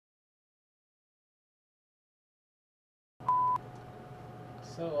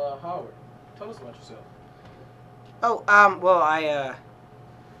So, Howard, tell us about yourself. Oh, well,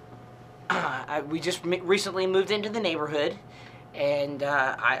 we just recently moved into the neighborhood, and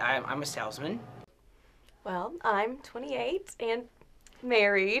I'm a salesman. Well, I'm 28 and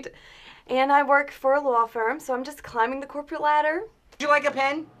married, and I work for a law firm, so I'm just climbing the corporate ladder. Would you like a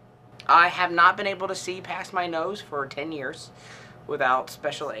pen? I have not been able to see past my nose for 10 years without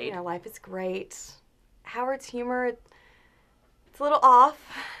special aid. You know, life is great. Howard's humor, it's a little off.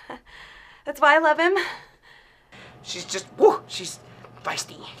 That's why I love him. She's just, she's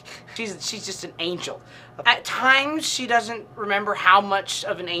feisty. She's just an angel. At times, she doesn't remember how much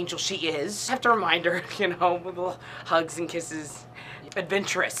of an angel she is. I have to remind her, you know, with little hugs and kisses.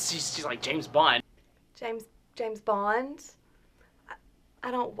 Adventurous. She's like James Bond. James Bond? I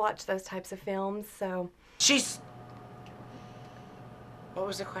don't watch those types of films, so... What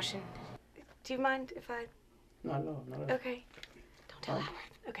was the question? Do you mind if I... No. Okay. Don't tell Howard.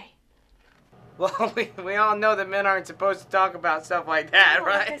 Okay. Well, we all know that men aren't supposed to talk about stuff like that, Well,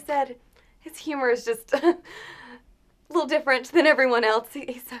 right? like I said, his humor is just a little different than everyone else.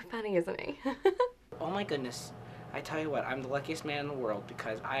 He's so funny, isn't he? Oh my goodness. I tell you what, I'm the luckiest man in the world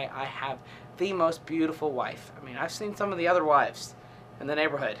because I have the most beautiful wife. I mean, I've seen some of the other wives in the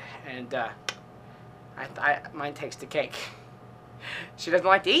neighborhood, and mine takes the cake. She doesn't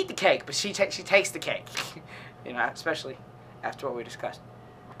like to eat the cake, but she takes the cake. You know, especially after what we discussed.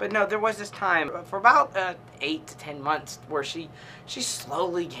 But no, there was this time for about 8 to 10 months where she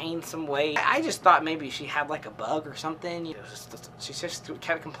slowly gained some weight. I just thought maybe she had like a bug or something. You know, she just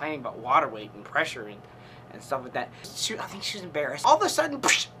kept complaining about water weight and pressure and stuff like that. I think she was embarrassed. All of a sudden,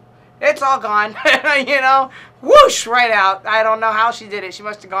 psh, it's all gone. You know, whoosh, right out. I don't know how she did it. She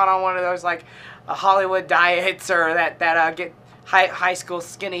must have gone on one of those like Hollywood diets or that get high school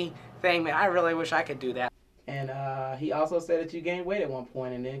skinny thing. Man, I really wish I could do that. And he also said that you gained weight at one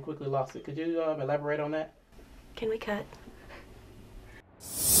point and then quickly lost it. Could you elaborate on that? Can we cut?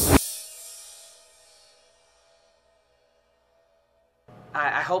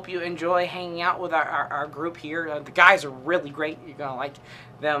 I hope you enjoy hanging out with our group here. The guys are really great. You're gonna like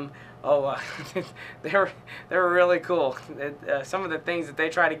them. Oh, they're really cool. Some of the things that they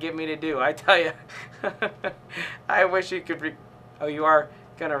try to get me to do, I tell you. I wish you could. Oh, you are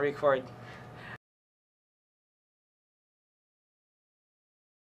gonna record.